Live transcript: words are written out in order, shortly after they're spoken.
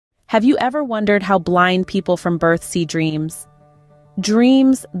Have you ever wondered how blind people from birth see dreams?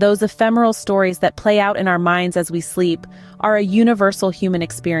 Dreams, those ephemeral stories that play out in our minds as we sleep, are a universal human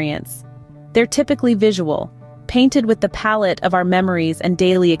experience. They're typically visual, painted with the palette of our memories and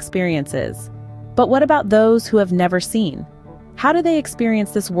daily experiences. But what about those who have never seen? How do they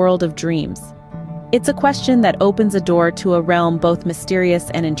experience this world of dreams? It's a question that opens a door to a realm both mysterious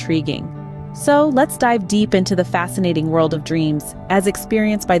and intriguing. So let's dive deep into the fascinating world of dreams, as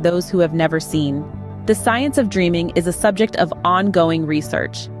experienced by those who have never seen. The science of dreaming is a subject of ongoing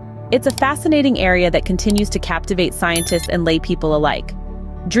research. It's a fascinating area that continues to captivate scientists and lay people alike.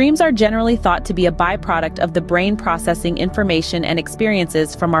 Dreams are generally thought to be a byproduct of the brain processing information and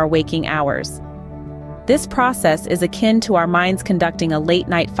experiences from our waking hours. This process is akin to our minds conducting a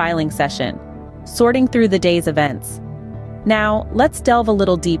late-night filing session, sorting through the day's events. Now, let's delve a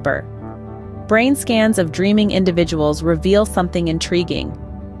little deeper. Brain scans of dreaming individuals reveal something intriguing.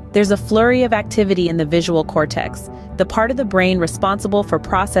 There's a flurry of activity in the visual cortex, the part of the brain responsible for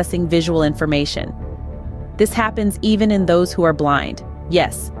processing visual information. This happens even in those who are blind.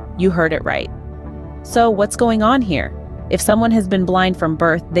 Yes, you heard it right. So what's going on here? If someone has been blind from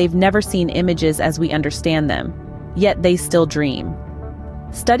birth, they've never seen images as we understand them, yet they still dream.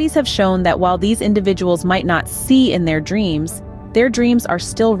 Studies have shown that while these individuals might not see in their dreams are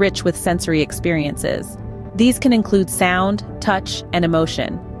still rich with sensory experiences. These can include sound, touch, and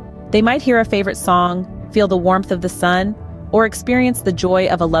emotion. They might hear a favorite song, feel the warmth of the sun, or experience the joy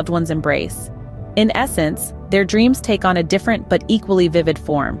of a loved one's embrace. In essence, their dreams take on a different but equally vivid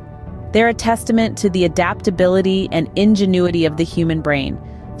form. They're a testament to the adaptability and ingenuity of the human brain,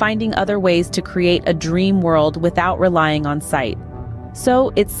 finding other ways to create a dream world without relying on sight.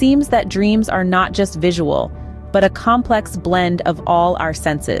 So it seems that dreams are not just visual, but a complex blend of all our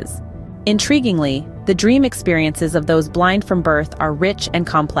senses. Intriguingly, the dream experiences of those blind from birth are rich and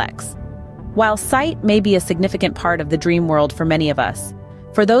complex. While sight may be a significant part of the dream world for many of us,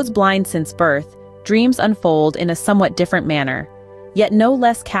 for those blind since birth, dreams unfold in a somewhat different manner, yet no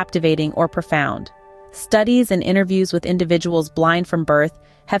less captivating or profound. Studies and interviews with individuals blind from birth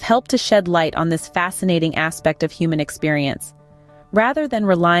have helped to shed light on this fascinating aspect of human experience. Rather than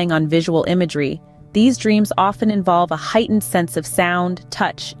relying on visual imagery, these dreams often involve a heightened sense of sound,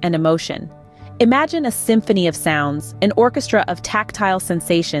 touch, and emotion. Imagine a symphony of sounds, an orchestra of tactile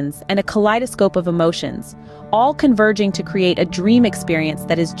sensations, and a kaleidoscope of emotions, all converging to create a dream experience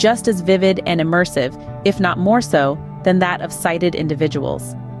that is just as vivid and immersive, if not more so, than that of sighted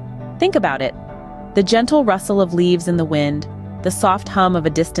individuals. Think about it. The gentle rustle of leaves in the wind, the soft hum of a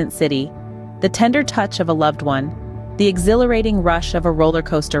distant city, the tender touch of a loved one, the exhilarating rush of a roller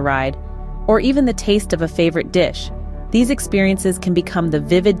coaster ride, or even the taste of a favorite dish. These experiences can become the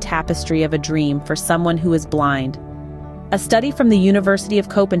vivid tapestry of a dream for someone who is blind. A study from the University of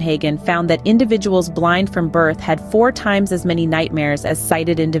Copenhagen found that individuals blind from birth had 4 times as many nightmares as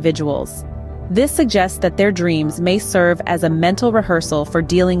sighted individuals. This suggests that their dreams may serve as a mental rehearsal for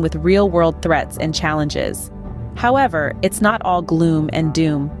dealing with real-world threats and challenges. However, it's not all gloom and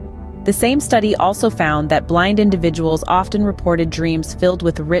doom. The same study also found that blind individuals often reported dreams filled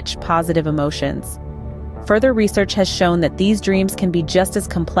with rich, positive emotions. Further research has shown that these dreams can be just as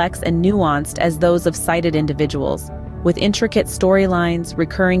complex and nuanced as those of sighted individuals, with intricate storylines,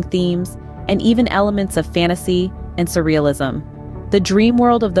 recurring themes, and even elements of fantasy and surrealism. The dream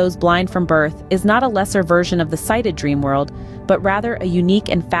world of those blind from birth is not a lesser version of the sighted dream world, but rather a unique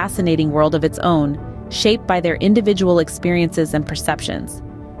and fascinating world of its own, shaped by their individual experiences and perceptions.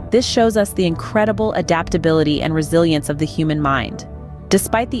 This shows us the incredible adaptability and resilience of the human mind.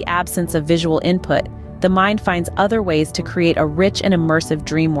 Despite the absence of visual input, the mind finds other ways to create a rich and immersive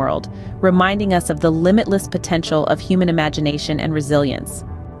dream world, reminding us of the limitless potential of human imagination and resilience.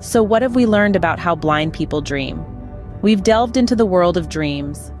 So what have we learned about how blind people dream? We've delved into the world of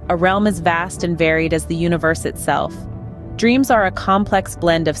dreams, a realm as vast and varied as the universe itself. Dreams are a complex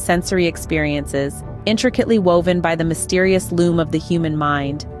blend of sensory experiences, intricately woven by the mysterious loom of the human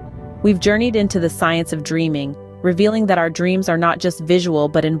mind. We've journeyed into the science of dreaming, revealing that our dreams are not just visual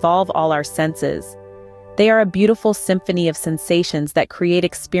but involve all our senses. They are a beautiful symphony of sensations that create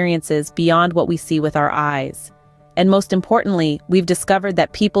experiences beyond what we see with our eyes. And most importantly, we've discovered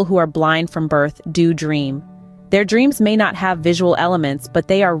that people who are blind from birth do dream. Their dreams may not have visual elements, but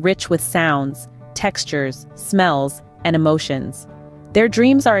they are rich with sounds, textures, smells, and emotions. Their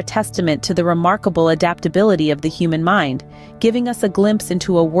dreams are a testament to the remarkable adaptability of the human mind, giving us a glimpse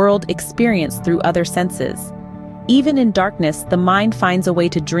into a world experienced through other senses. Even in darkness, the mind finds a way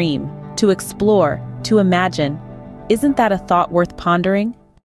to dream, to explore, to imagine. Isn't that a thought worth pondering?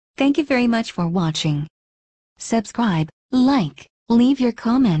 Thank you very much for watching. Subscribe, like, Leave your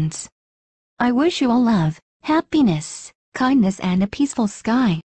comments. I wish you all love, happiness, kindness and a peaceful sky.